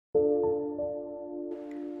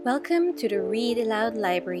Welcome to the Read Aloud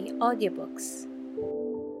Library Audiobooks.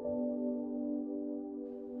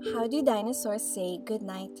 How Do Dinosaurs Say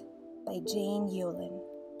Goodnight by Jane Yolen.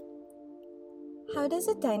 How does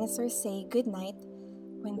a dinosaur say goodnight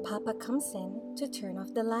when Papa comes in to turn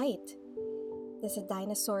off the light? Does a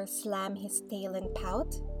dinosaur slam his tail and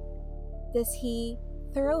pout? Does he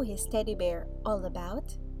throw his teddy bear all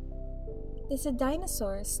about? Does a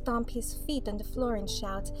dinosaur stomp his feet on the floor and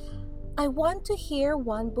shout, "I want to hear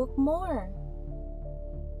one book more"?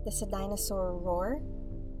 Does a dinosaur roar?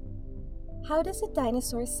 How does a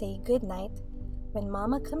dinosaur say goodnight when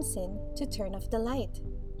Mama comes in to turn off the light?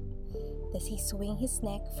 Does he swing his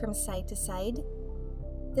neck from side to side?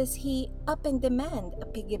 Does he up and demand a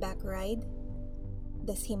piggyback ride?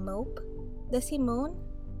 Does he mope? Does he moan?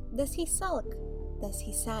 Does he sulk? Does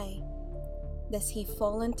he sigh? Does he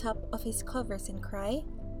fall on top of his covers and cry?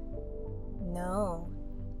 No,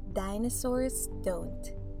 dinosaurs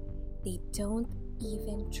don't. They don't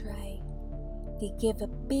even try. They give a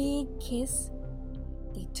big kiss.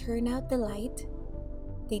 They turn out the light.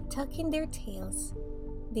 They tuck in their tails.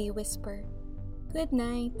 They whisper, "Good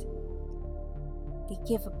night." They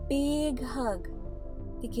give a big hug.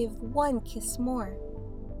 They give one kiss more.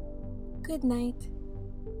 Good night.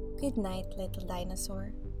 Good night, little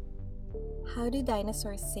dinosaur. How Do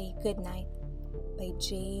Dinosaurs Say Goodnight by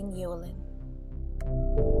Jane Yolen.